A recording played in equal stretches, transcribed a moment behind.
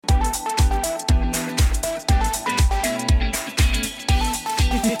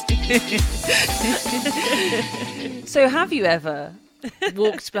So have you ever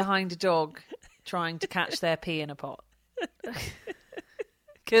walked behind a dog trying to catch their pee in a pot?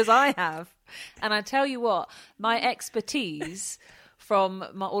 Because I have. And I tell you what, my expertise from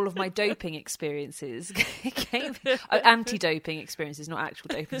all of my doping experiences anti-doping experiences, not actual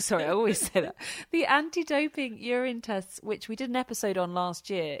doping. Sorry, I always say that. The anti-doping urine tests, which we did an episode on last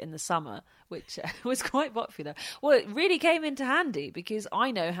year in the summer, which was quite popular. Well, it really came into handy because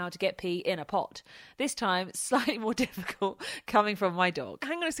I know how to get pee in a pot. This time, slightly more difficult coming from my dog.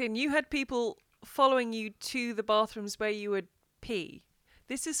 Hang on a second. You had people following you to the bathrooms where you would pee.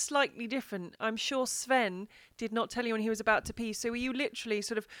 This is slightly different. I'm sure Sven did not tell you when he was about to pee. So were you literally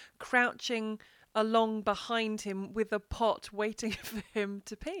sort of crouching along behind him with a pot waiting for him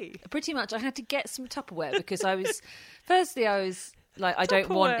to pee? Pretty much. I had to get some Tupperware because I was like, I don't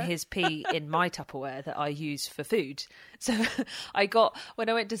want his pee in my Tupperware that I use for food. So when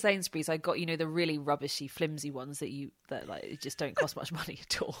I went to Sainsbury's, I got, the really rubbishy, flimsy ones that just don't cost much money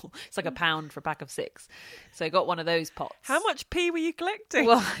at all. It's like £1 for a pack of 6. So I got one of those pots. How much pee were you collecting?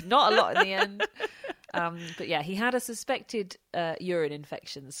 Well, not a lot in the end. But yeah, he had a suspected urine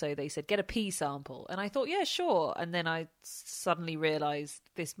infection. So they said, get a pee sample. And I thought, yeah, sure. And then I suddenly realised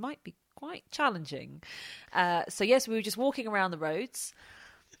this might be quite challenging. So yes, we were just walking around the roads.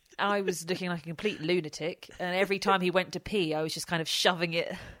 I was looking like a complete lunatic, and every time he went to pee, I was just kind of shoving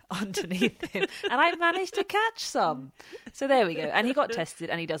it underneath him, and I managed to catch some. So there we go. And he got tested,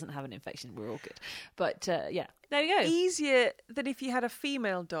 and he doesn't have an infection. We're all good. But yeah, there you go. Easier than if you had a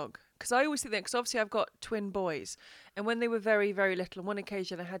female dog. Because I always think that, because obviously I've got twin boys, and when they were very, very little, on one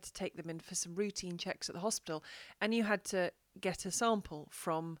occasion I had to take them in for some routine checks at the hospital, and you had to get a sample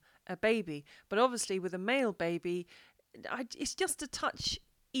from a baby. But obviously with a male baby, it's just a touch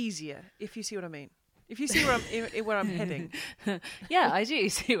easier, if you see what I mean. If you see where I'm heading. Yeah, I do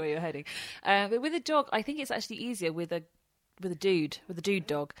see where you're heading. But with a dog, I think it's actually easier with a dude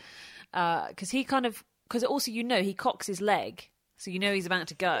dog, because also he cocks his leg, so he's about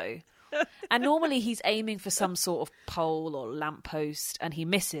to go. And normally he's aiming for some sort of pole or lamppost, and he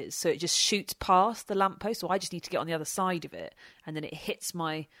misses, so it just shoots past the lamppost. So I just need to get on the other side of it, and then it hits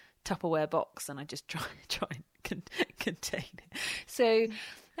my Tupperware box, and I just try and contain it. So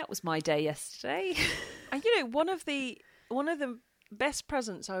that was my day yesterday. And one of the best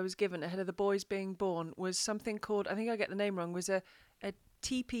presents I was given ahead of the boys being born was something called, I think I get the name wrong, was a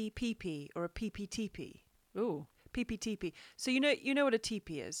TPPP or a PPTP. Ooh, PPTP. So you know what a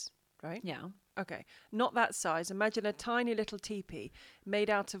teepee is, right? yeah. Okay, not that size. Imagine a tiny little teepee made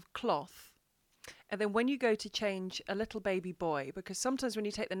out of cloth. And then when you go to change a little baby boy, because sometimes when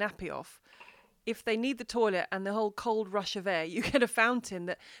you take the nappy off, if they need the toilet and the whole cold rush of air, you get a fountain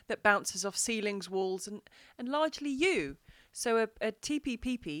that bounces off ceilings, walls, and largely you. So a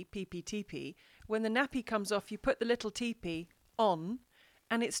PPTP, when the nappy comes off, you put the little teepee on,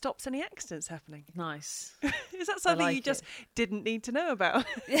 and it stops any accidents happening. Nice. Is that something you just didn't need to know about?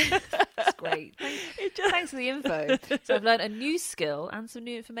 That's great. Thanks for the info. So I've learned a new skill and some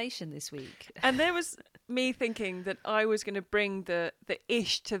new information this week. And there was me thinking that I was going to bring the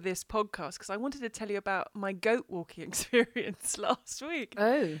ish to this podcast because I wanted to tell you about my goat walking experience last week.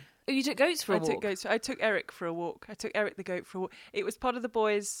 Oh, you took goats for a walk? I took Eric for a walk. I took Eric the goat for a walk. It was part of the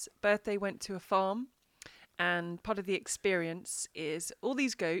boys' birthday, went to a farm. And part of the experience is all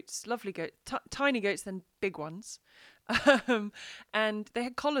these goats, lovely goats, tiny goats, then big ones. And they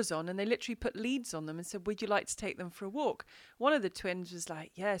had collars on, and they literally put leads on them and said, would you like to take them for a walk? One of the twins was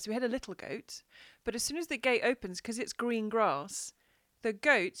like, yes. We had a little goat. But as soon as the gate opens, because it's green grass, the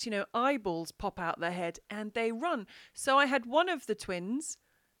goats, eyeballs pop out their head and they run. So I had one of the twins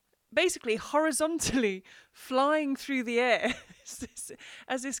basically horizontally flying through the air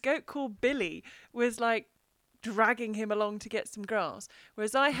as this goat called Billy was like, dragging him along to get some grass,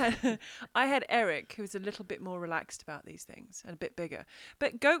 whereas I had Eric, who was a little bit more relaxed about these things and a bit bigger.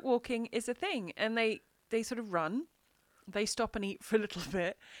 But goat walking is a thing, and they sort of run, they stop and eat for a little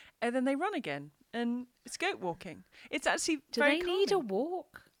bit, and then they run again, and it's goat walking. It's actually very calming. Need a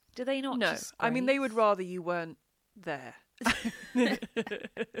walk? Do they not? No, just I mean they would rather you weren't there.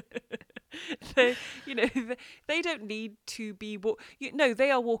 They don't need to be they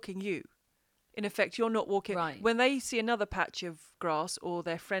are walking you. In effect, you're not walking. Right. When they see another patch of grass or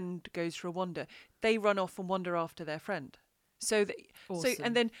their friend goes for a wander, they run off and wander after their friend.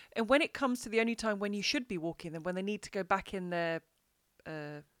 Awesome. And when it comes to the only time when you should be walking them, when they need to go back in their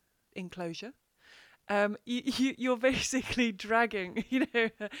enclosure, you're basically dragging,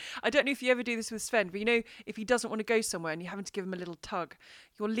 I don't know if you ever do this with Sven, but if he doesn't want to go somewhere and you're having to give him a little tug,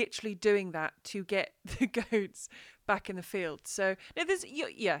 you're literally doing that to get the goats back in the field. So no,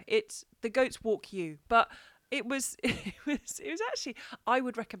 it's the goats walk you, but it was actually, I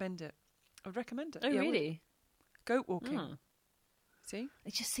would recommend it. I would recommend it. Oh, really? Goat walking. Oh. See?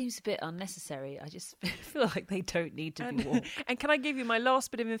 It just seems a bit unnecessary. I just feel like they don't need to be walked. And can I give you my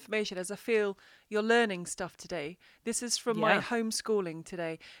last bit of information, as I feel you're learning stuff today? This is from my homeschooling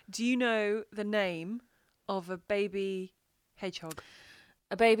today. Do you know the name of a baby hedgehog?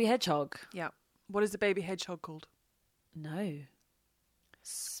 A baby hedgehog? Yeah. What is the baby hedgehog called? No.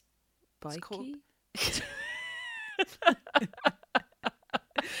 Spiky?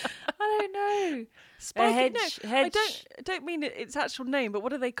 I don't know. Spiky? I don't mean its actual name, but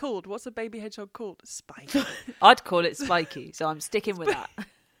what are they called? What's a baby hedgehog called? Spiky. I'd call it Spiky, so I'm sticking with that.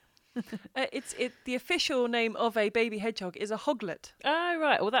 The official name of a baby hedgehog is a hoglet. Oh,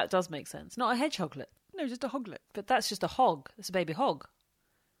 right. Well, that does make sense. Not a hedgehoglet. No, just a hoglet. But that's just a hog. It's a baby hog.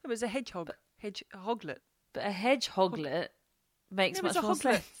 No, but it's a hedgehog. A hoglet. But a hedgehoglet makes much more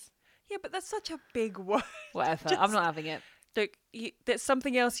sense. Yeah, but that's such a big word. Whatever. I'm not having it. Look, that's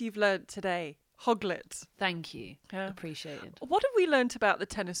something else you've learned today. Hoglet. Thank you. Yeah. Appreciated. What have we learnt about the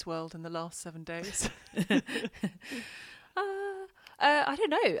tennis world in the last 7 days? I don't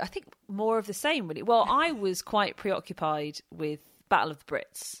know. I think more of the same, really. Well, I was quite preoccupied with Battle of the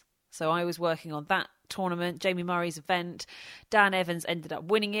Brits. So I was working on that tournament, Jamie Murray's event. Dan Evans ended up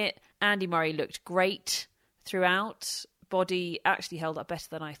winning it. Andy Murray looked great throughout. Body actually held up better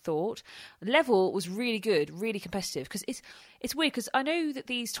than I thought. Level was really good, really competitive, because it's weird, because I know that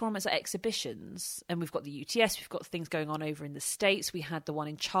these tournaments are exhibitions, and we've got the UTS, we've got things going on over in the States. We had the one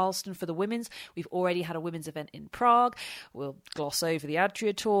in Charleston for the women's. We've already had a women's event in Prague. We'll gloss over the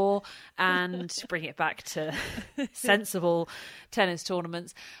Adria Tour and bring it back to sensible tennis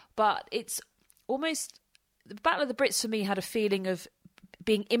tournaments. But it's almost, the Battle of the Brits for me had a feeling of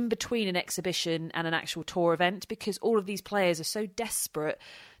being in between an exhibition and an actual tour event, because all of these players are so desperate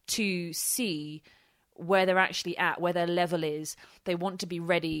to see where they're actually at, where their level is. They want to be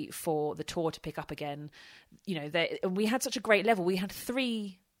ready for the tour to pick up again. And we had such a great level. We had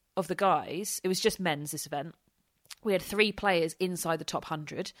 3 of the guys. It was just men's, this event. We had 3 players inside the top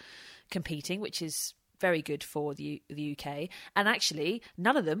 100 competing, which is very good for the UK. And actually,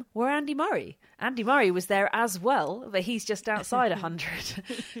 none of them were Andy Murray. Andy Murray was there as well, but he's just outside 100.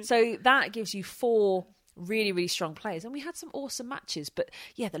 So that gives you 4 really, really strong players. And we had some awesome matches. But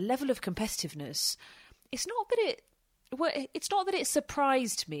yeah, the level of competitiveness, it's not that it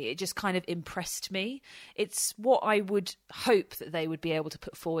surprised me. It just kind of impressed me. It's what I would hope that they would be able to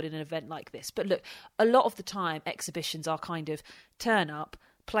put forward in an event like this. But look, a lot of the time, exhibitions are kind of turn up,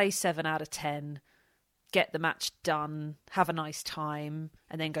 play 7 out of 10, get the match done, have a nice time,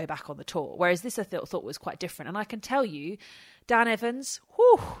 and then go back on the tour. Whereas this I thought was quite different. And I can tell you, Dan Evans,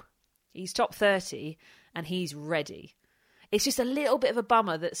 he's top 30 and he's ready. It's just a little bit of a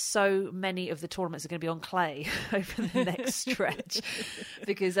bummer that so many of the tournaments are going to be on clay over the next stretch,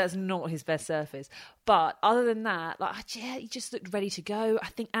 because that's not his best surface. But other than that, he just looked ready to go. I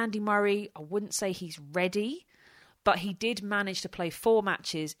think Andy Murray, I wouldn't say he's ready, but he did manage to play 4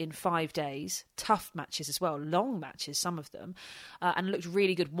 matches in 5 days, tough matches as well, long matches, some of them, and looked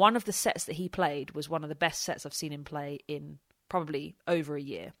really good. One of the sets that he played was one of the best sets I've seen him play in probably over a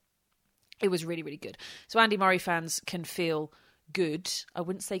year. It was really, really good. So Andy Murray fans can feel good. I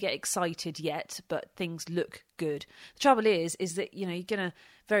wouldn't say get excited yet, but things look good. The trouble is that, you're going to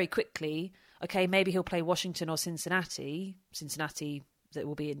very quickly, okay, maybe he'll play Washington or Cincinnati, that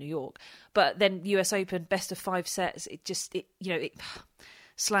will be in New York. But then US Open, best of 5 sets, it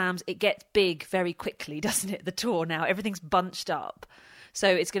slams, it gets big very quickly, doesn't it? The tour now, everything's bunched up. So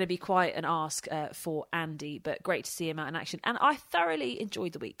it's going to be quite an ask for Andy, but great to see him out in action. And I thoroughly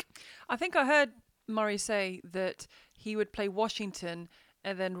enjoyed the week. I think I heard Murray say that he would play Washington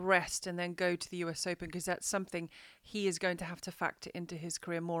and then rest and then go to the US Open, because that's something he is going to have to factor into his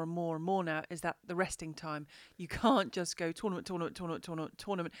career more and more and more now, is that the resting time. You can't just go tournament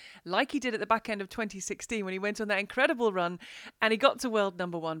like he did at the back end of 2016 when he went on that incredible run and he got to world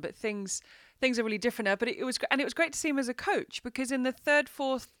number 1. But things are really different now. But it was great to see him as a coach, because in the 3rd,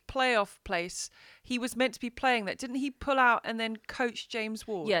 4th playoff place, he was meant to be playing that. Didn't he pull out and then coach James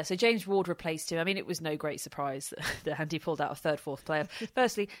Ward? Yeah, so James Ward replaced him. I mean, it was no great surprise that Andy pulled out a 3rd, 4th playoff.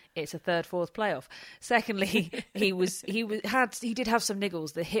 Firstly, it's a 3rd, 4th playoff. Secondly, he did have some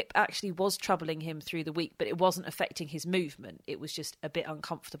niggles. The hip actually was troubling him through the week, but it wasn't affecting his movement. It was just a bit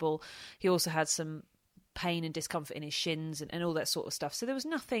uncomfortable. He also had some pain and discomfort in his shins and all that sort of stuff. So there was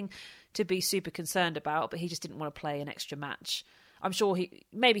nothing to be super concerned about, but he just didn't want to play an extra match. I'm sure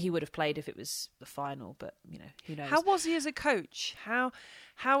maybe he would have played if it was the final, but who knows? How was he as a coach? How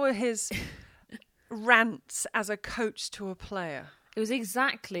were his rants as a coach to a player? It was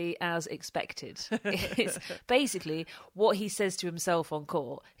exactly as expected. It's basically what he says to himself on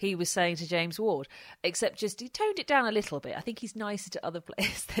court, he was saying to James Ward, except just he toned it down a little bit. I think he's nicer to other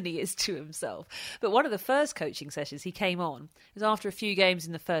players than he is to himself. But one of the first coaching sessions he came on, it was after a few games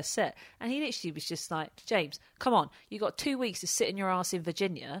in the first set, and he literally was just like, James, come on, you got 2 weeks to sit in your ass in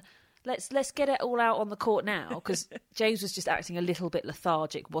Virginia. Let's get it all out on the court now, because James was just acting a little bit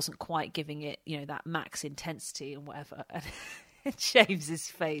lethargic, wasn't quite giving it, that max intensity and whatever. And James's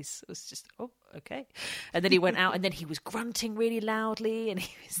face was just, oh, okay. And then he went out, and then he was grunting really loudly, and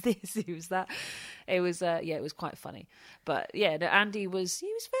he was this, he was that. It was, it was quite funny. But yeah, Andy was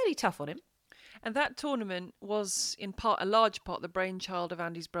fairly tough on him. And that tournament was in part, a large part, the brainchild of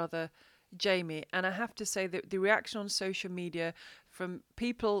Andy's brother, Jamie. And I have to say that the reaction on social media from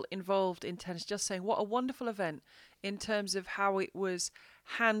people involved in tennis just saying what a wonderful event in terms of how it was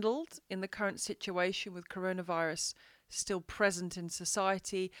handled in the current situation with coronavirus still present in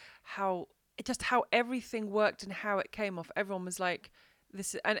society, how everything worked and how it came off. Everyone was like,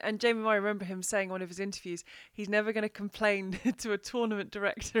 this is, and Jamie, I remember him saying in one of his interviews, he's never going to complain to a tournament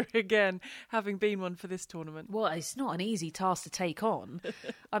director again, having been one for this tournament. Well, it's not an easy task to take on.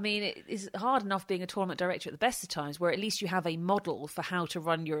 I mean, it is hard enough being a tournament director at the best of times, where at least you have a model for how to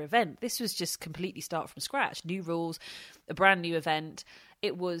run your event. This was just completely start from scratch, new rules, a brand new event.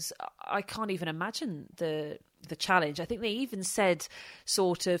 It was, I can't even imagine the challenge. I think they even said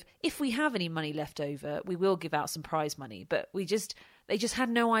sort of, if we have any money left over, we will give out some prize money. But they just had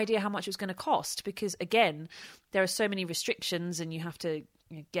no idea how much it was going to cost, because again, there are so many restrictions and you have to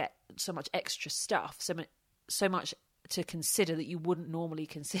get so much extra stuff, so much to consider that you wouldn't normally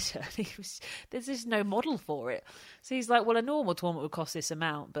consider. There's just no model for it. So he's like, well, a normal tournament would cost this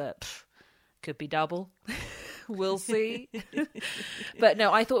amount, but could be double. We'll see. But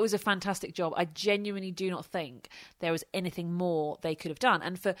no, I thought it was a fantastic job. I genuinely do not think there was anything more they could have done.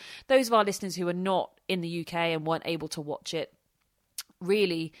 And for those of our listeners who are not in the UK and weren't able to watch it,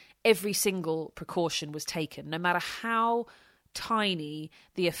 really every single precaution was taken, no matter how tiny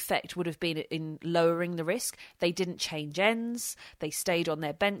the effect would have been in lowering the risk. They didn't change ends. They stayed on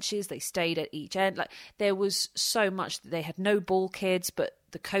their benches. They stayed at each end. Like, there was so much. They had no ball kids, but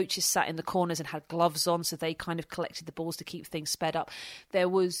the coaches sat in the corners and had gloves on, so they kind of collected the balls to keep things sped up. There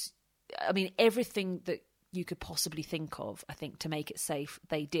was, I mean, everything that you could possibly think of, I think, to make it safe,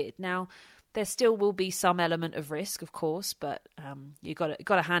 they did. Now, there still will be some element of risk, of course, but you got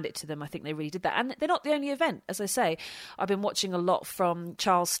to hand it to them. I think they really did that. And they're not the only event. As I say, I've been watching a lot from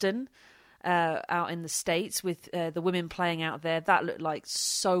Charleston out in the States with the women playing out there. That looked like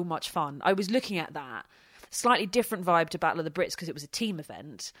so much fun. I was looking at that. Slightly different vibe to Battle of the Brits because it was a team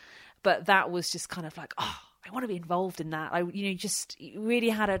event. But that was just kind of like, oh, I want to be involved in that. Just really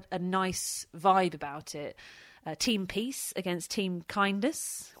had a nice vibe about it. Team peace against team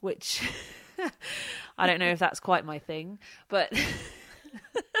kindness, which I don't know if that's quite my thing, but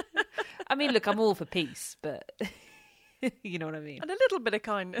I mean, look, I'm all for peace, but you know what I mean. And a little bit of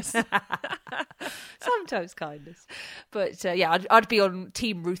kindness. Sometimes kindness. But I'd be on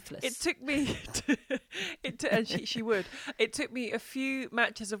team ruthless. It took me, and she would. It took me a few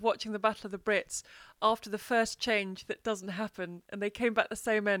matches of watching the Battle of the Brits after the first change that doesn't happen, and they came back the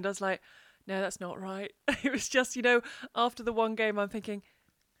same end. I was like, no, that's not right. It was just, after the one game, I'm thinking,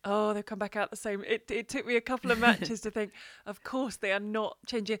 oh, they've come back out the same. It took me a couple of matches to think, of course, they are not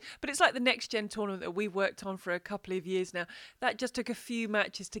changing. But it's like the Next Gen tournament that we've worked on for a couple of years now. That just took a few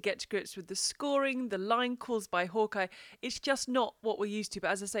matches to get to grips with the scoring, the line calls by Hawkeye. It's just not what we're used to. But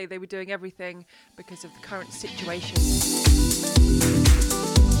as I say, they were doing everything because of the current situation.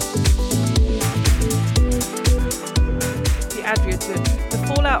 Adria, the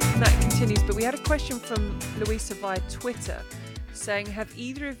fallout from that continues, but we had a question from Louisa via Twitter saying, have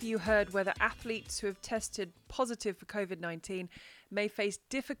either of you heard whether athletes who have tested positive for COVID-19 may face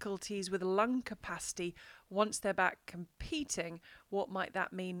difficulties with lung capacity once they're back competing? What might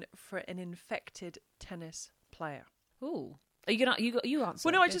that mean for an infected tennis player? Ooh. Are you gonna you answer?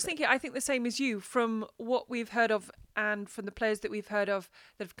 Well, no, I think the same as you. From what we've heard of and from the players that we've heard of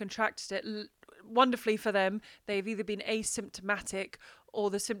that have contracted it, wonderfully for them, they've either been asymptomatic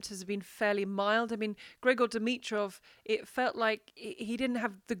or the symptoms have been fairly mild. I mean, Grigor Dimitrov, it felt like he didn't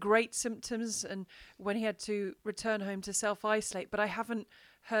have the great symptoms and when he had to return home to self-isolate, but I haven't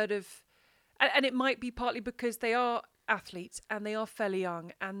heard of... And it might be partly because they are athletes, and they are fairly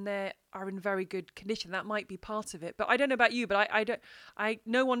young, and they are in very good condition. That might be part of it, but I don't know about you, but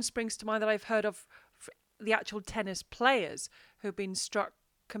no one springs to mind that I've heard of the actual tennis players who've been struck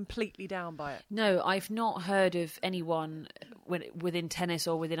completely down by it. No, I've not heard of anyone within tennis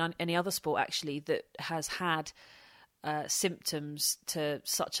or within any other sport actually that has had symptoms to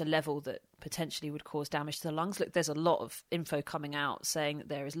such a level that potentially would cause damage to the lungs. Look, there's a lot of info coming out saying that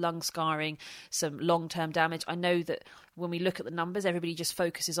there is lung scarring, some long-term damage. I know that when we look at the numbers, everybody just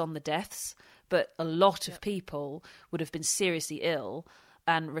focuses on the deaths, but a lot of people would have been seriously ill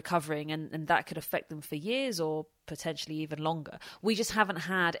and recovering, and that could affect them for years or potentially even longer. We just haven't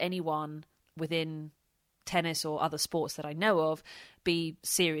had anyone within tennis or other sports that I know of be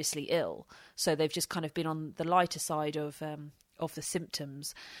seriously ill. So they've just kind of been on the lighter side of the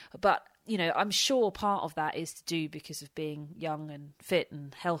symptoms. But, you know, I'm sure part of that is to do because of being young and fit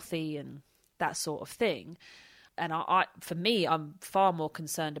and healthy and that sort of thing. And for me, I'm far more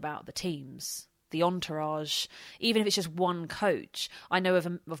concerned about the teams, the entourage, even if it's just one coach. I know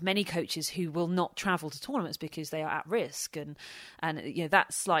of many coaches who will not travel to tournaments because they are at risk, and you know,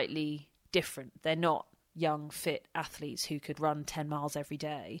 that's slightly different. They're not young, fit athletes who could run 10 miles every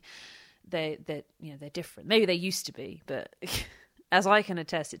day. They're different. Maybe they used to be, but as I can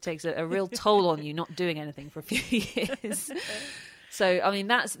attest, it takes a real toll on you not doing anything for a few years. So, I mean,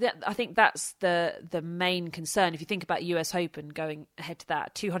 I think that's the main concern. If you think about US Open going ahead to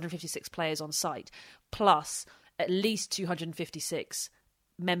that, 256 players on site, plus at least 256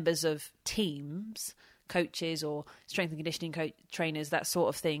 members of teams, coaches or strength and conditioning trainers, that sort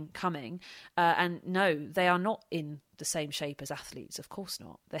of thing coming. And no, they are not in the same shape as athletes. Of course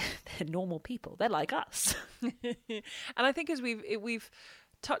not. They're normal people. They're like us. And I think as we've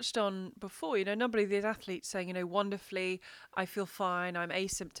touched on before, you know, a number of these athletes saying, you know, wonderfully, I feel fine, I'm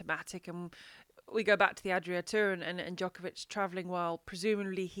asymptomatic. And we go back to the Adria Tour and Djokovic travelling while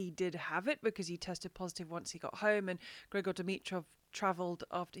presumably he did have it because he tested positive once he got home, and Grigor Dimitrov travelled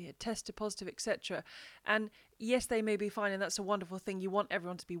after he had tested positive, etc. And yes, they may be fine, and that's a wonderful thing. You want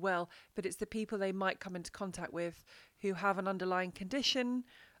everyone to be well, but it's the people they might come into contact with who have an underlying condition,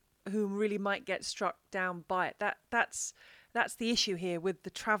 who really might get struck down by it. That's the issue here with the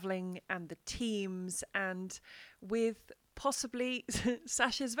travelling and the teams, and with possibly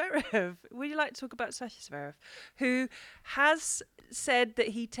Sasha Zverev. Would you like to talk about Sasha Zverev, who has said that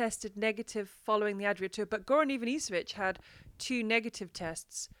he tested negative following the Adria Tour, but Goran Ivanisevic had 2 negative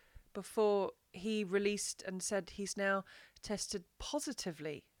tests before he released and said he's now tested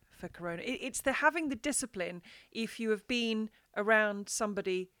positively for corona. It's the having the discipline if you have been around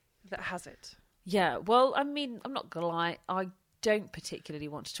somebody that has it. Yeah, well, I mean, I'm not going to lie, I don't particularly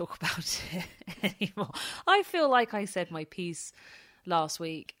want to talk about it anymore. I feel like I said my piece last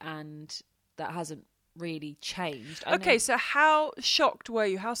week and that hasn't really changed. Okay, so how shocked were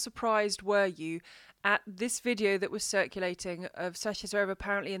you? How surprised were you at this video that was circulating of Sasha Zverev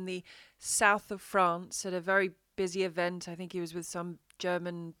apparently in the south of France at a very busy event? I think he was with some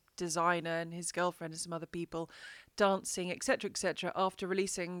German designer and his girlfriend and some other people dancing, etc., after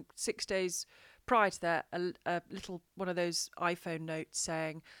releasing 6 days prior to that a little one of those iPhone notes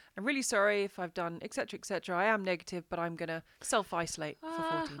saying, I'm really sorry if I've done etc., I am negative, but I'm going to self-isolate for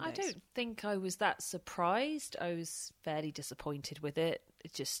 14 days. I don't think I was that surprised. I was fairly disappointed with it.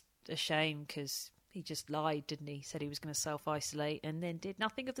 It's just a shame because he just lied, didn't he? Said he was going to self-isolate and then did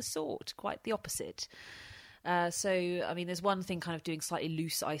nothing of the sort, quite the opposite. So, I mean, there's one thing kind of doing slightly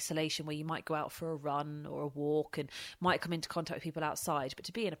loose isolation where you might go out for a run or a walk and might come into contact with people outside. But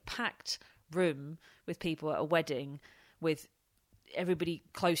to be in a packed room with people at a wedding with everybody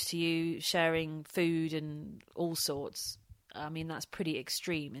close to you sharing food and all sorts, I mean, that's pretty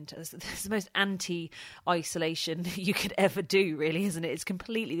extreme. It's the most anti-isolation you could ever do, really, isn't it? It's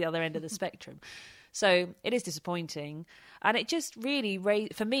completely the other end of the spectrum. So it is disappointing. And it just really,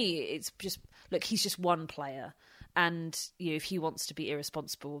 for me, it's just, look, he's just one player. And you know, if he wants to be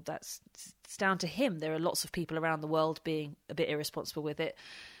irresponsible, it's down to him. There are lots of people around the world being a bit irresponsible with it.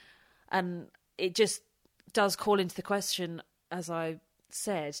 And it just does call into the question, as I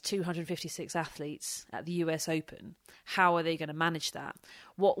said, 256 athletes at the US Open. How are they going to manage that?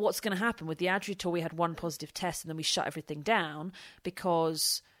 What's going to happen? With the Adria Tour, we had one positive test and then we shut everything down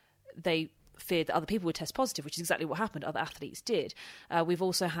because they feared that other people would test positive, which is exactly what happened. Other athletes did. We've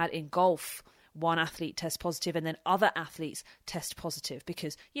also had in golf, one athlete test positive and then other athletes test positive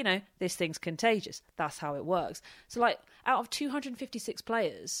because, you know, this thing's contagious. That's how it works. So, like, out of 256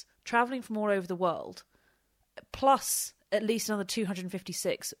 players travelling from all over the world, plus at least another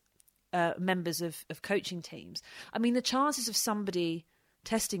 256 members of coaching teams, I mean, the chances of somebody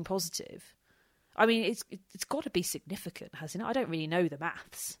testing positive I mean, it's got to be significant, hasn't it? I don't really know the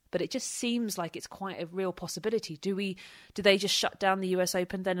maths, but it just seems like it's quite a real possibility. Do they just shut down the US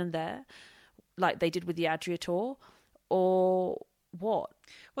Open then and there, like they did with the Adria Tour, or what?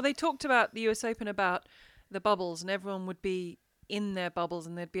 Well, they talked about the US Open, about the bubbles, and everyone would be in their bubbles,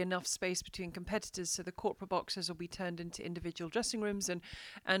 and there'd be enough space between competitors, so the corporate boxes will be turned into individual dressing rooms,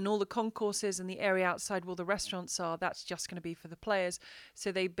 and all the concourses and the area outside where the restaurants are, that's just going to be for the players.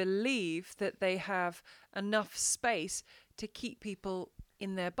 So they believe that they have enough space to keep people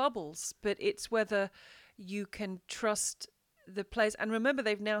in their bubbles, but it's whether you can trust the players. And remember,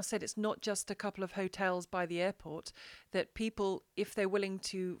 they've now said it's not just a couple of hotels by the airport, that people, if they're willing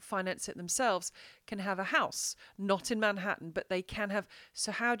to finance it themselves, can have a house, not in Manhattan, but they can have.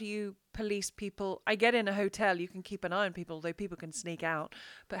 So how do you police people? I get in a hotel, you can keep an eye on people, although people can sneak out,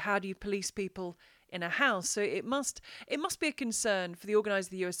 but how do you police people in a house? So it must be a concern for the organisers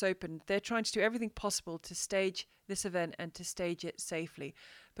of the US Open. They're trying to do everything possible to stage this event and to stage it safely.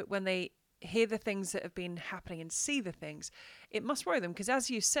 But when they hear the things that have been happening and see the things, it must worry them, because as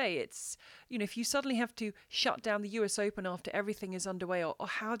you say, it's, if you suddenly have to shut down the US Open after everything is underway, or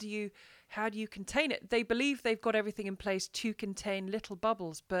how do you contain it? They believe they've got everything in place to contain little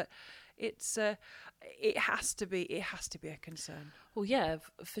bubbles, but it has to be a concern. Well, yeah,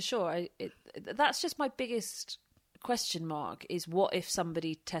 for sure. That's just my biggest question mark, is what if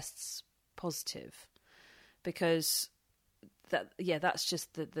somebody tests positive? Because that's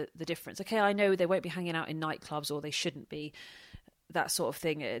just the difference. Okay, I know they won't be hanging out in nightclubs, or they shouldn't be, that sort of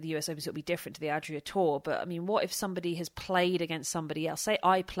thing. At the US Open, it'll be different to the Adria Tour. But I mean, what if somebody has played against somebody else? Say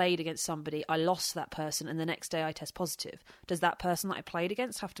I played against somebody, I lost that person, and the next day I test positive. Does that person that I played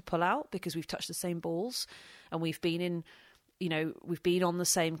against have to pull out because we've touched the same balls and we've been on the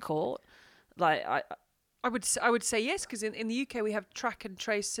same court? Like I would say yes, because in the UK we have track and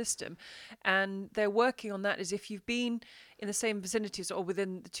trace system, and they're working on that. As if you've been in the same vicinities or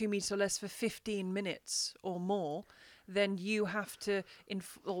within the 2 meters or less for 15 minutes or more, then you have to,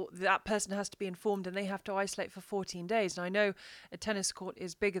 or that person has to be informed, and they have to isolate for 14 days. And I know a tennis court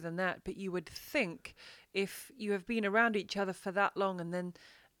is bigger than that, but you would think if you have been around each other for that long, and then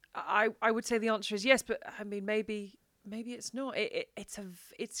I would say the answer is yes, but I mean maybe it's not.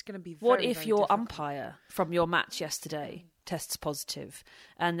 It's going to be very, what if very your difficult. umpire from your match yesterday tests positive,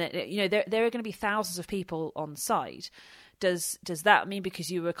 and that there are going to be thousands of people on site? Does that mean because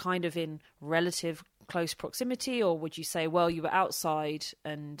you were kind of in relative close proximity, or would you say, well, you were outside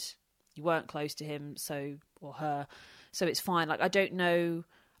and you weren't close to him, or her, so it's fine? Like, I don't know.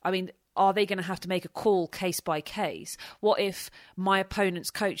 I mean, are they going to have to make a call case by case? What if my opponent's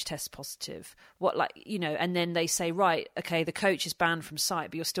coach tests positive? And then they say, right, okay, the coach is banned from site,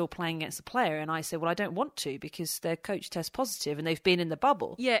 but you're still playing against the player. And I say, well, I don't want to because their coach tests positive and they've been in the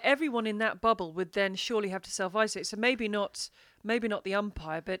bubble. Yeah, everyone in that bubble would then surely have to self-isolate. So maybe not the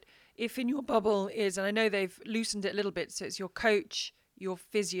umpire, but if in your bubble is, and I know they've loosened it a little bit, so it's your coach, your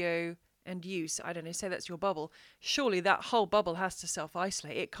physio, and you, so I don't know, say that's your bubble, surely that whole bubble has to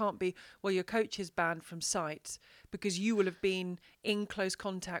self-isolate. It can't be, well, your coach is banned from site because you will have been in close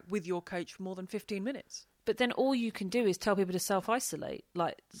contact with your coach for more than 15 minutes. But then all you can do is tell people to self-isolate.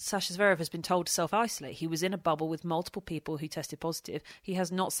 Like, Sasha Zverev has been told to self-isolate. He was in a bubble with multiple people who tested positive. He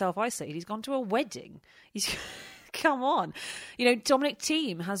has not self-isolated. He's gone to a wedding. Come on. Dominic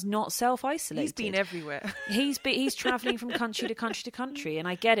Thiem has not self-isolated. He's been everywhere. He's travelling from country to country to country. And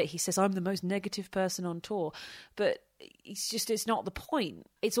I get it. He says, I'm the most negative person on tour. But it's not the point.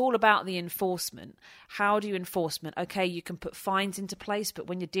 It's all about the enforcement. How do you enforcement? Okay, you can put fines into place, but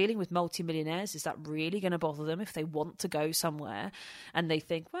when you're dealing with multimillionaires, is that really going to bother them if they want to go somewhere and they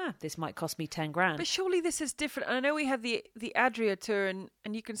think, well, this might cost me 10 grand? But surely this is different. I know we had the Adria Tour, and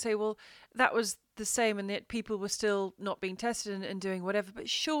you can say, well, that was the same, and that people were still not being tested and doing whatever. But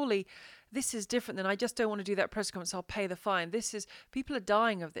surely this is different than, I just don't want to do that press conference, I'll pay the fine. People are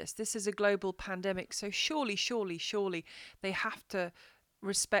dying of this. This is a global pandemic. So surely they have to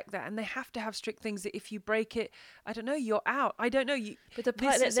respect that, and they have to have strict things that if you break it, I don't know, you're out. I don't know. But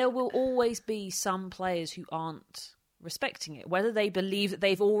there will always be some players who aren't respecting it, whether they believe that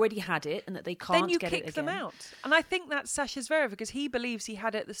they've already had it and that they can't get it again. Then you kick them out. And I think that's Sasha Zverev, because he believes he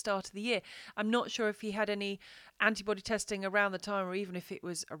had it at the start of the year. I'm not sure if he had any antibody testing around the time, or even if it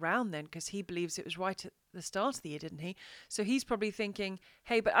was around then, because he believes it was right at the start of the year, didn't he? So he's probably thinking,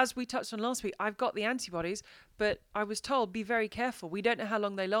 hey, but as we touched on last week, I've got the antibodies, but I was told, be very careful. We don't know how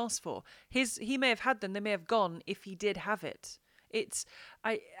long they last for. He may have had them, they may have gone if he did have it.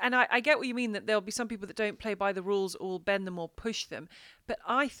 I get what you mean, that there'll be some people that don't play by the rules or bend them or push them. But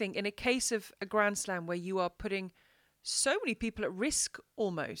I think in a case of a Grand Slam where you are putting so many people at risk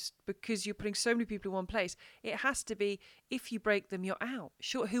almost, because you're putting so many people in one place. It has to be, if you break them, you're out.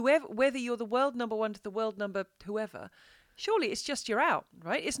 Sure, whoever, whether you're the world number one to the world number whoever, surely it's just you're out,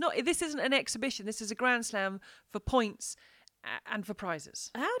 right? It's not. This isn't an exhibition. This is a Grand Slam for points and for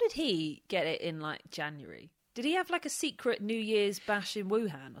prizes. How did he get it in like January? Did he have like a secret New Year's bash in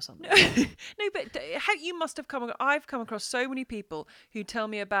Wuhan or something? No, but you must have I've come across so many people who tell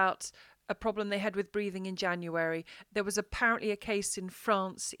me about a problem they had with breathing in January. There was apparently a case in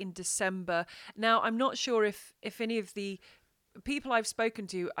France in December. Now, I'm not sure if any of the people I've spoken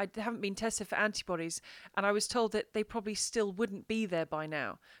to, I haven't been tested for antibodies, and I was told that they probably still wouldn't be there by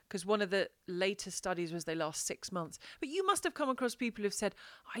now, because one of the latest studies was they last 6 months. But you must have come across people who've said,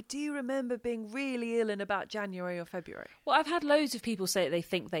 I do remember being really ill in about January or February. Well, I've had loads of people say they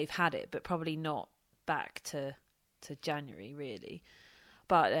think they've had it, but probably not back to January, really.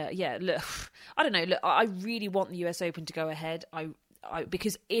 But yeah, look, I don't know. Look, I really want the US Open to go ahead.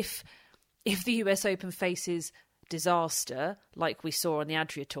 Because if the US Open faces disaster like we saw on the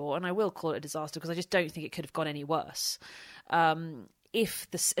Adria Tour, and I will call it a disaster because I just don't think it could have gone any worse. If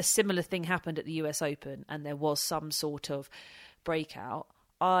a similar thing happened at the US Open and there was some sort of breakout,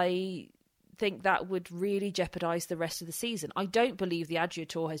 I think that would really jeopardise the rest of the season. I don't believe the Adria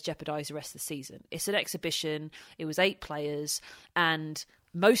Tour has jeopardised the rest of the season. It's an exhibition. It was 8 players, and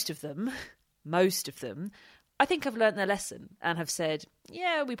most of them, I think have learnt their lesson and have said,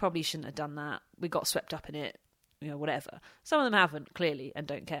 yeah, we probably shouldn't have done that. We got swept up in it, whatever. Some of them haven't, clearly, and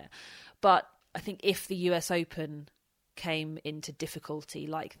don't care. But I think if the US Open came into difficulty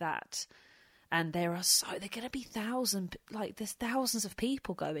like that, and there are going to be there's thousands of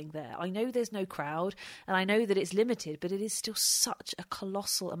people going there. I know there's no crowd, and I know that it's limited, but it is still such a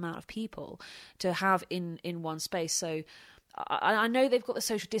colossal amount of people to have in one space. So I know they've got the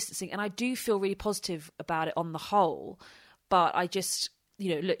social distancing, and I do feel really positive about it on the whole, but I just,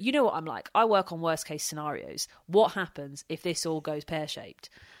 look, you know what I'm like. I work on worst case scenarios. What happens if this all goes pear-shaped?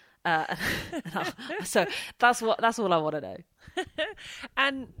 So that's all I want to know.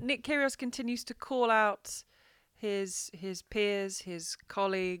 And Nick Kyrgios continues to call out his peers, his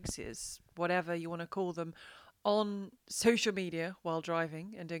colleagues, his whatever you want to call them, on social media while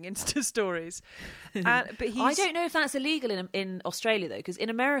driving and doing Insta stories. But I don't know if that's illegal in Australia, though, because in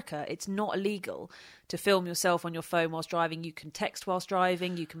America it's not illegal to film yourself on your phone whilst driving. You can text whilst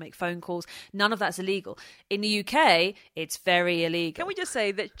driving, you can make phone calls. None of that's illegal. In the UK, it's very illegal. Can we just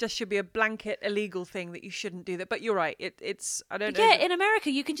say that just should be a blanket illegal thing that you shouldn't do that? But you're right. It's I don't know. Yeah, in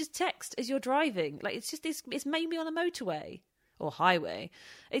America you can just text as you're driving. Like it's maybe on the motorway or highway.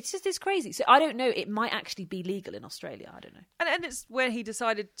 It's crazy. So I don't know. It might actually be legal in Australia. I don't know. And it's where he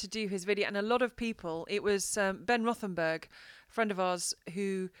decided to do his video. And a lot of people, it was Ben Rothenberg, a friend of ours,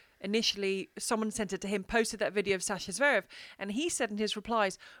 who initially, someone sent it to him, posted that video of Sasha Zverev. And he said in his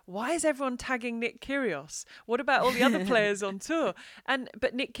replies, why is everyone tagging Nick Kyrgios? What about all the other players on tour?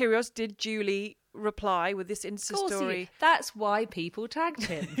 But Nick Kyrgios did duly reply with this Insta story. That's why people tagged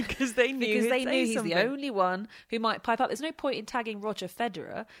him. Because they knew he's something. The only one who might pipe up. There's no point in tagging Roger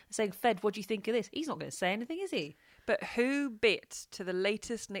Federer and saying, Fed, what do you think of this? He's not going to say anything, is he? But who bit to the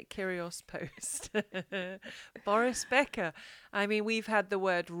latest Nick Kyrgios post? Boris Becker. I mean, we've had the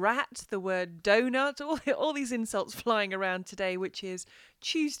word rat, the word donut, all these insults flying around today, which is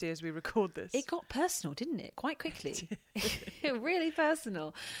Tuesday as we record this. It got personal, didn't it? Quite quickly. Really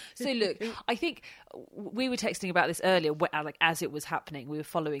personal. So look, I think we were texting about this earlier, like as it was happening. We were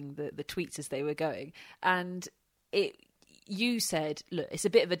following the tweets as they were going. And you said, look, it's a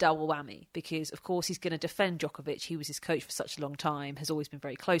bit of a double whammy because, of course, he's going to defend Djokovic. He was his coach for such a long time, has always been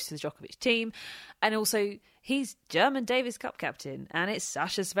very close to the Djokovic team. And also, he's German Davis Cup captain, and it's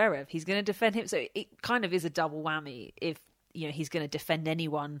Sasha Zverev. He's going to defend him. So it kind of is a double whammy if he's going to defend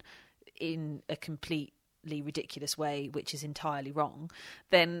anyone in a completely ridiculous way, which is entirely wrong.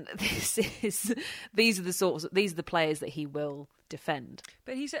 Then these are the players that he will defend.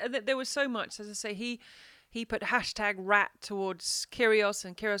 But he said that there was so much, as I say, he put hashtag rat towards Kyrgios,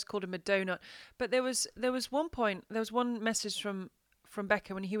 and Kyrgios called him a donut. But there was one message from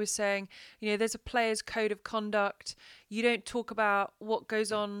Becker when he was saying, there's a player's code of conduct. You don't talk about what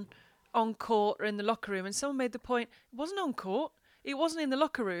goes on court or in the locker room. And someone made the point, it wasn't on court. It wasn't in the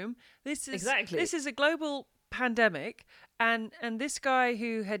locker room. This is a global pandemic. And this guy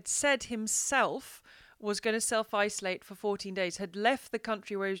who had said himself was going to self-isolate for 14 days, had left the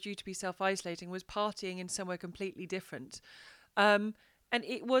country where he was due to be self-isolating, was partying in somewhere completely different. And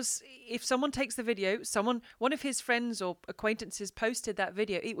it was, if someone takes the video, one of his friends or acquaintances posted that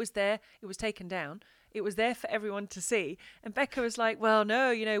video, it was there, it was taken down, it was there for everyone to see. And Becker was like, well,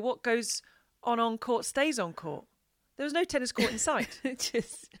 no, what goes on court stays on court. There was no tennis court in sight.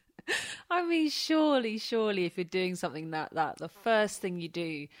 Just, I mean, surely, if you're doing something that the first thing you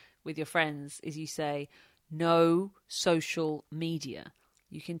do with your friends is you say, no social media.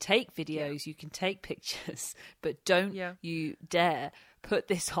 You can take videos, you can take pictures, but don't you dare put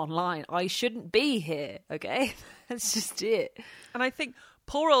this online. I shouldn't be here, okay? That's just it. And I think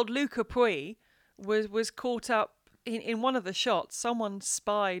poor old Luca Pui was caught up in one of the shots. Someone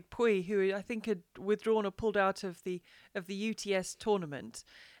spied Pui, who I think had withdrawn or pulled out of the UTS tournament,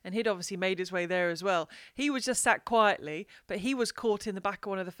 and he'd obviously made his way there as well. He was just sat quietly, but he was caught in the back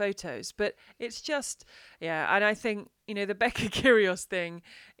of one of the photos. But it's just, and I think, the Becca Kyrgios thing,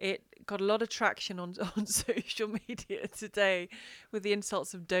 it got a lot of traction on social media today with the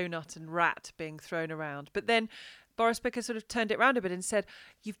insults of donut and rat being thrown around. But then Boris Becker sort of turned it around a bit and said,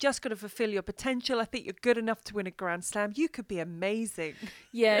 you've just got to fulfill your potential. I think you're good enough to win a Grand Slam. You could be amazing.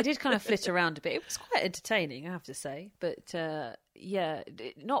 Yeah, it did kind of flit around a bit. It was quite entertaining, I have to say. But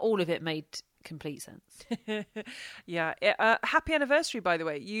not all of it made complete sense. Happy anniversary, by the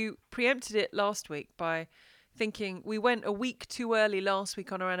way. You preempted it last week by thinking we went a week too early last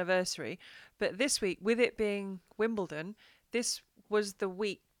week on our anniversary. But this week, with it being Wimbledon, this was the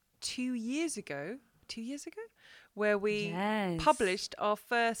week 2 years ago, where we published our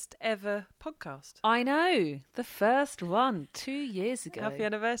first ever podcast. I know. The first one 2 years ago. Happy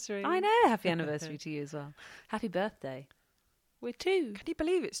anniversary. I know. Happy anniversary to you as well. Happy birthday. We're 2. Can you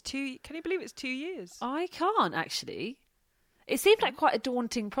believe it's 2 years? I can't, actually. It seemed like quite a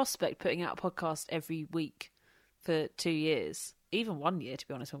daunting prospect putting out a podcast every week for 2 years. Even 1 year, to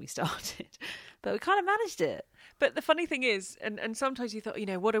be honest, when we started. But we kind of managed it. But the funny thing is, and sometimes you thought,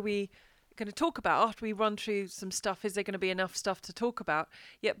 what are we going to talk about after we run through some stuff? Is there going to be enough stuff to talk about?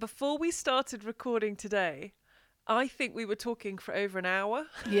 Yet before we started recording today, I think we were talking for over an hour.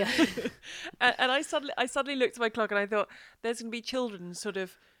 Yeah. and I suddenly looked at my clock and I thought, there's going to be children sort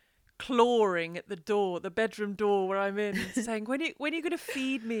of clawing at the door, the bedroom door where I'm in, saying, when are you going to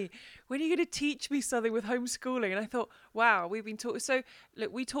feed me? When are you going to teach me something with homeschooling? And I thought, wow, we've been talking. So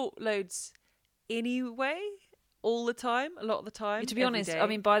look, we talk loads anyway. All the time, a lot of the time. To be honest, day. I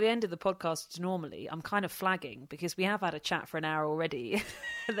mean, by the end of the podcast, normally, I'm kind of flagging because we have had a chat for an hour already.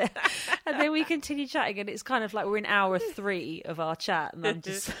 and then we continue chatting, and it's kind of like we're in hour 3 of our chat, and I'm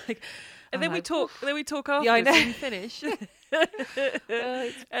just like... And then we talk after, I know. So we finish.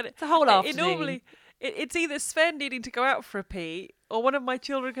 It's a whole afternoon. It's either Sven needing to go out for a pee, or one of my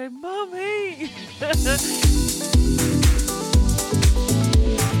children going, Mummy!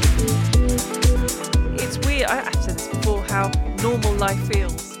 It's weird, I've said this before, how normal life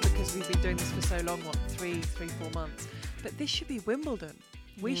feels because we've been doing this for so long, 4 months. But this should be Wimbledon.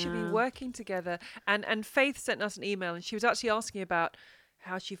 We should be working together. And Faith sent us an email and she was actually asking about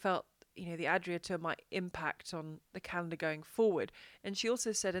how she felt, the Adria Tour might impact on the calendar going forward. And she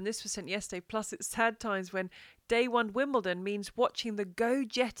also said, and this was sent yesterday, plus it's sad times when day 1 Wimbledon means watching the Go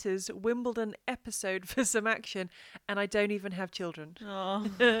Jetters Wimbledon episode for some action, and I don't even have children.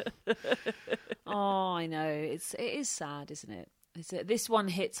 Oh, I know. It is sad, isn't it? This one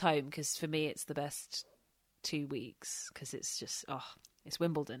hits home because for me it's the best 2 weeks because it's just, it's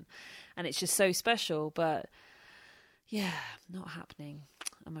Wimbledon. And it's just so special, but yeah, not happening,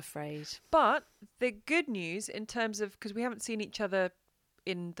 I'm afraid. But the good news in terms of, because we haven't seen each other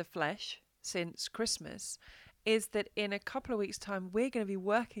in the flesh since Christmas, is that in a couple of weeks' time, we're going to be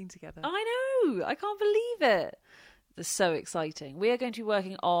working together. I know. I can't believe it. That's so exciting. We are going to be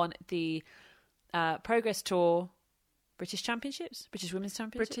working on the Progress Tour British Championships, British Women's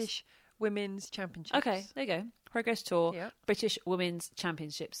Championships. British Women's Championships. Okay, there you go. Progress Tour, British Women's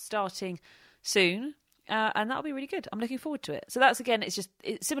Championships, starting soon. And that'll be really good. I'm looking forward to it. So that's, again, it's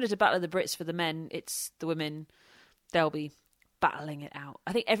similar to Battle of the Brits for the men. It's the women. They'll be battling it out.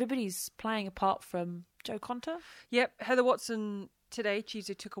 I think everybody's playing apart from Joe Conter. Yep. Heather Watson today,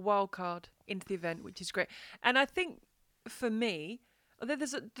 Tuesday, took a wild card into the event, which is great. And I think for me,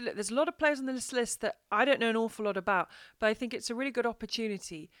 there's a lot of players on this list that I don't know an awful lot about, but I think it's a really good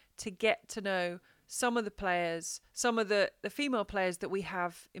opportunity to get to know some of the players, some of the female players that we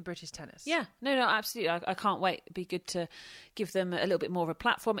have in British tennis. Yeah, no, absolutely. I can't wait. It'd be good to give them a little bit more of a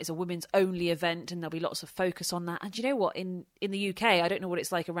platform. It's a women's only event and there'll be lots of focus on that. And you know what? In the UK, I don't know what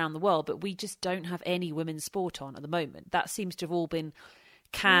it's like around the world, but we just don't have any women's sport on at the moment. That seems to have all been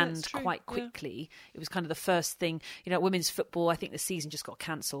canned true. quite quickly. It was kind of the first thing, women's football, I think the season just got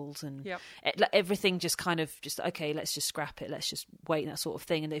cancelled, and everything just kind of okay, let's just scrap it, let's just wait, that sort of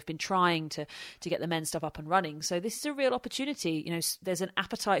thing. And they've been trying to get the men's stuff up and running. So this is a real opportunity. There's an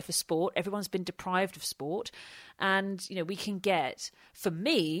appetite for sport. Everyone's been deprived of sport. And, we can get, for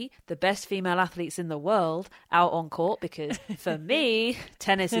me, the best female athletes in the world out on court, because for me,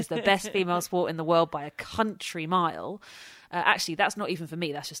 tennis is the best female sport in the world by a country mile. Actually, that's not even for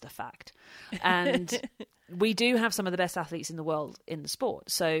me. That's just a fact. And we do have some of the best athletes in the world in the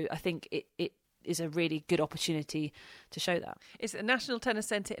sport. So I think it is a really good opportunity to show that. It's at the National Tennis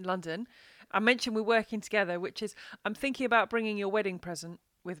Centre in London. I mentioned we're working together, which is, I'm thinking about bringing your wedding present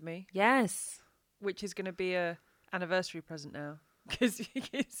with me. Yes. Which is going to be a anniversary present now, because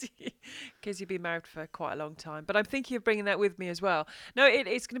you've been married for quite a long time. But I'm thinking of bringing that with me as well. No,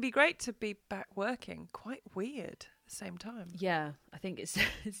 it's going to be great to be back working. Quite weird at the same time. Yeah, I think it's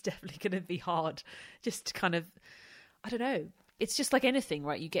definitely going to be hard. Just kind of, I don't know. It's just like anything,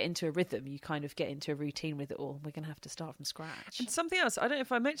 right? You get into a rhythm, you kind of get into a routine with it all. We're going to have to start from scratch. And something else, I don't know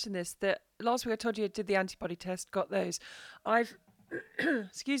if I mentioned this, that last week I told you I did the antibody test, got those. I've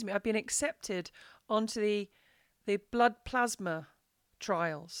been accepted onto the blood plasma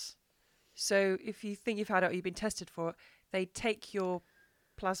trials. So if you think you've had it or you've been tested for it, they take your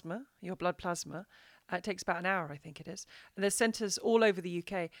blood plasma. It takes about an hour, I think it is. And there's centres all over the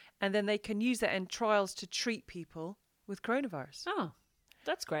UK. And then they can use that in trials to treat people with coronavirus. Oh,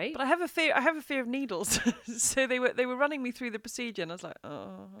 that's great. But I have a fear of needles. So they were running me through the procedure, and I was like,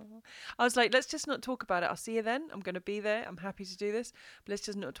 oh. I was like, let's just not talk about it. I'll see you then. I'm going to be there. I'm happy to do this. But let's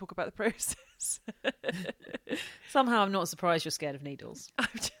just not talk about the process. Somehow I'm not surprised you're scared of needles.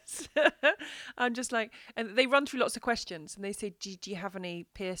 I'm just like, and they run through lots of questions, and they say, do you have any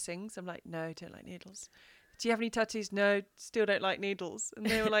piercings? I'm like, no, don't like needles. Do you have any tattoos? No, still don't like needles. And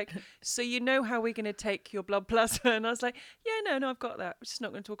they were like, so you know how we're going to take your blood plasma? And I was like, yeah, no, I've got that. We're just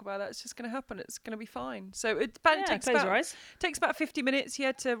not going to talk about that. It's just going to happen. It's going to be fine. So it takes about 50 minutes. You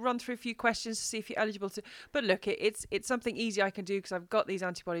had to run through a few questions to see if you're eligible to. But look, it's something easy I can do because I've got these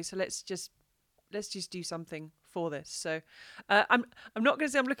antibodies. So let's just do something for this. So I'm not going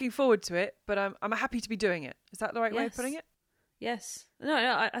to say I'm looking forward to it, but I'm happy to be doing it. Is that the right way of putting it? Yes.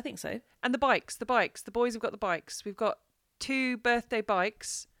 No, I think so. And the bikes. The boys have got the bikes. We've got 2 birthday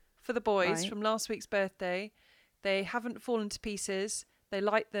bikes for the boys from last week's birthday. They haven't fallen to pieces. They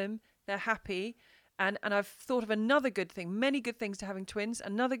like them. They're happy. And I've thought of another good thing. Many good things to having twins.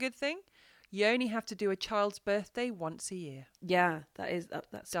 Another good thing, you only have to do a child's birthday once a year. Yeah,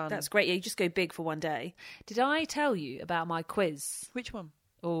 that's done. That's great. Yeah, you just go big for one day. Did I tell you about my quiz? Which one?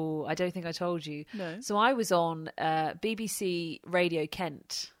 Oh, I don't think I told you. No. So I was on BBC Radio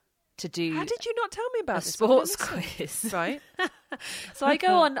Kent to do. How did you not tell me about a sports quiz? Right. So I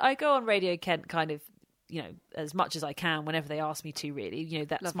go on Radio Kent kind of, as much as I can whenever they ask me to, really.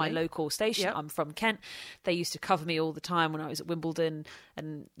 That's Lovely. my local station. Yep. I'm from Kent. They used to cover me all the time when I was at Wimbledon,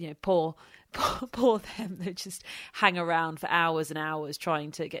 and poor them. They just hang around for hours and hours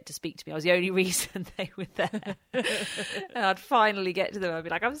trying to get to speak to me. I was the only reason they were there. And I'd finally get to them. I'd be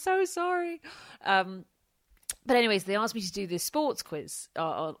like, I'm so sorry. But anyways, they asked me to do this sports quiz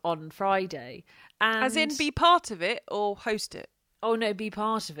on Friday. And as in be part of it or host it? Oh, no, be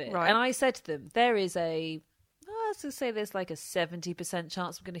part of it. Right. And I said to them, there's like a 70%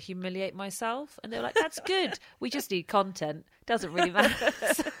 chance I'm going to humiliate myself. And they're like, that's good. We just need content. Doesn't really matter.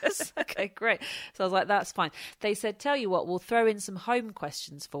 So okay, great. So I was like, that's fine. They said, tell you what, we'll throw in some home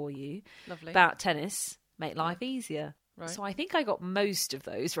questions for you. Lovely. About tennis. Make life easier. Right. So I think I got most of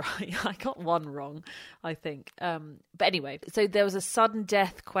those right. I got one wrong, I think. But anyway, so there was a sudden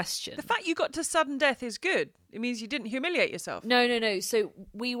death question. The fact you got to sudden death is good. It means you didn't humiliate yourself. No. So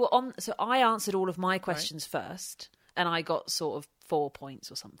we were on. So I answered all of my questions first, and I got sort of 4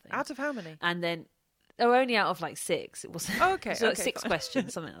 points or something. Out of how many? And then they were only out of like 6. It wasn't. Oh, okay. So like 6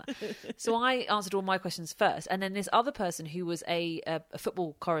 questions, something like that. So I answered all my questions first, and then this other person who was a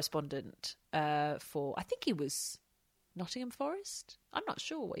football correspondent for, I think he was Nottingham Forest. I'm not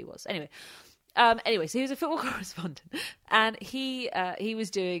sure what he was. Anyway, so he was a football correspondent, and he was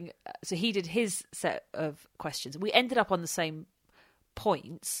doing. So he did his set of questions. We ended up on the same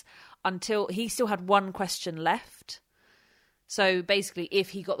points until he still had one question left. So basically,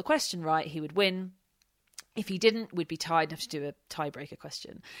 if he got the question right, he would win. If he didn't, we'd be tied and have to do a tiebreaker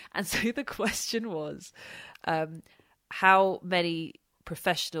question. And so the question was, how many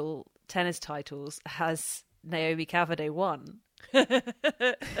professional tennis titles has Naomi Cavaday won?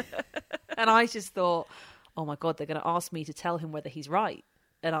 And I just thought, oh my God, they're going to ask me to tell him whether he's right.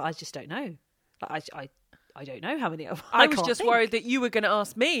 And I just don't know. I don't know how many. I was can't just think. worried that you were going to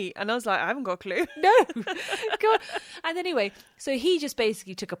ask me, and I was like, I haven't got a clue. No. God. And anyway, so he just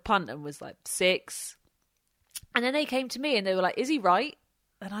basically took a punt and was like 6. And then they came to me and they were like, is he right?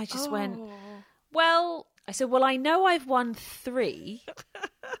 And I just went, well, I said, well, I know I've won 3,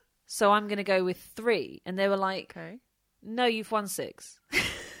 so I'm going to go with 3. And they were like, Okay. no, you've won 6.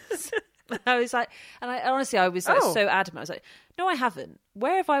 I was like, and I honestly, I was like, so adamant. I was like, no, I haven't.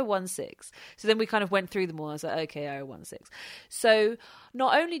 Where have I won 6? So then we kind of went through them all. I was like, okay, I won 6. So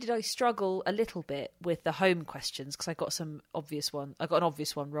not only did I struggle a little bit with the home questions because I got an obvious one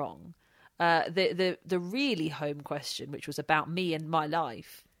wrong. The really home question, which was about me and my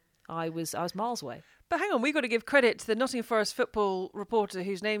life, I was miles away. But hang on, we've got to give credit to the Nottingham Forest football reporter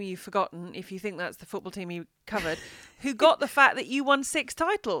whose name you've forgotten, if you think that's the football team you covered, who got the fact that you won 6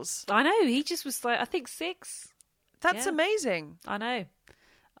 titles. I know. He just was like, I think 6. That's Yeah. amazing. I know.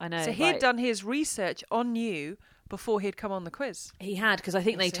 So he'd done his research on you before he'd come on the quiz. He had, because I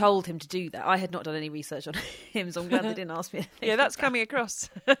think they told him to do that. I had not done any research on him, so I'm glad they didn't ask me anything. Yeah, that's coming across.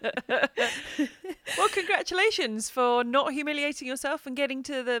 Well, congratulations for not humiliating yourself and getting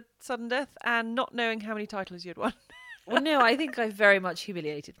to the sudden death and not knowing how many titles you'd won. Well, no, I think I very much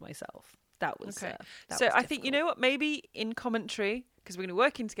humiliated myself. That was Okay. that So was I think, you difficult. know what, maybe in commentary, because we're going to be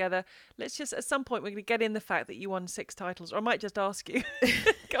working together, let's just, at some point, we're going to get in the fact that you won 6 titles, or I might just ask you.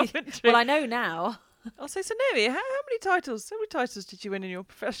 Commentary. Well, I know now. I'll say, so Naomi, how many titles did you win in your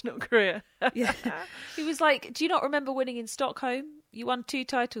professional career? Yeah. He was like, do you not remember winning in Stockholm? You won 2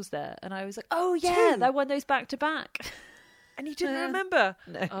 titles there. And I was like, oh, yeah, 2? I won those back to back. And you didn't remember?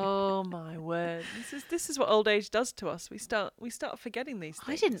 No. Oh my word! This is what old age does to us. We start forgetting these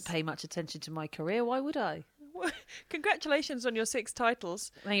I things. didn't pay much attention to my career. Why would I? Congratulations on your 6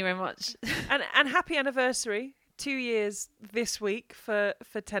 titles, Thank you very much. and happy anniversary! 2 years this week for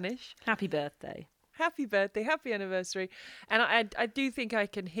tennis. Happy birthday. Happy birthday! Happy anniversary! And I do think I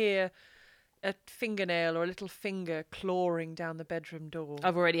can hear a fingernail or a little finger clawing down the bedroom door.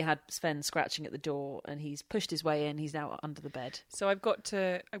 I've already had Sven scratching at the door and he's pushed his way in. He's now under the bed. So I've got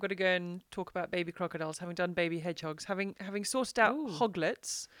to go and talk about baby crocodiles, having done baby hedgehogs, having sorted out Ooh.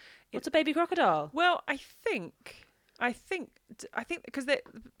 hoglets. What's a baby crocodile? Well, I think because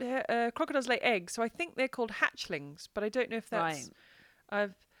crocodiles lay eggs, so I think they're called hatchlings. But I don't know if that's. Right.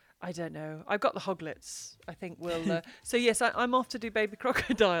 I don't know. I've got the hoglets. I think we'll. So yes, I'm off to do baby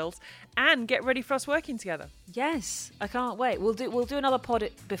crocodiles and get ready for us working together. Yes, I can't wait. We'll do another pod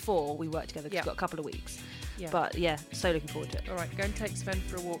before we work together because Yeah. we've got a couple of weeks. Yeah. But yeah, so looking forward to it. All right, go and take Sven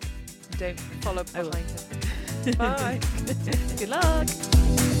for a walk. Don't follow I will. behind him. Bye. Good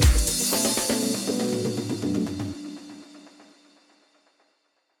luck.